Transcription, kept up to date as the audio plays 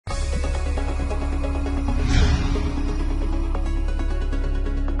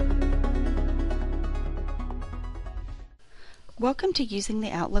Welcome to using the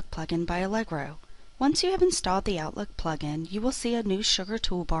Outlook plugin by Allegro. Once you have installed the Outlook plugin, you will see a new Sugar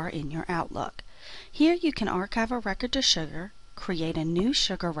toolbar in your Outlook. Here you can archive a record to Sugar, create a new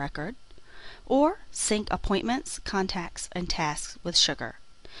Sugar record, or sync appointments, contacts, and tasks with Sugar.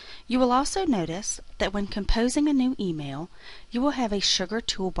 You will also notice that when composing a new email, you will have a Sugar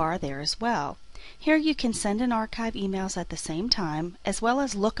toolbar there as well. Here you can send and archive emails at the same time, as well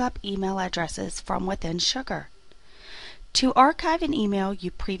as look up email addresses from within Sugar. To archive an email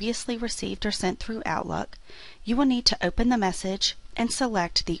you previously received or sent through Outlook, you will need to open the message and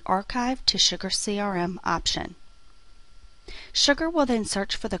select the Archive to Sugar CRM option. Sugar will then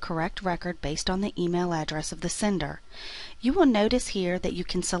search for the correct record based on the email address of the sender. You will notice here that you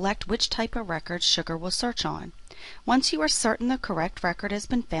can select which type of record Sugar will search on. Once you are certain the correct record has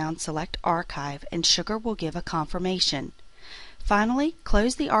been found, select Archive and Sugar will give a confirmation. Finally,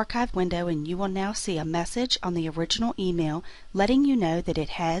 close the archive window and you will now see a message on the original email letting you know that it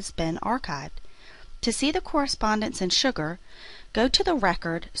has been archived. To see the correspondence in Sugar, go to the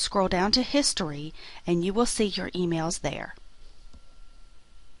record, scroll down to History, and you will see your emails there.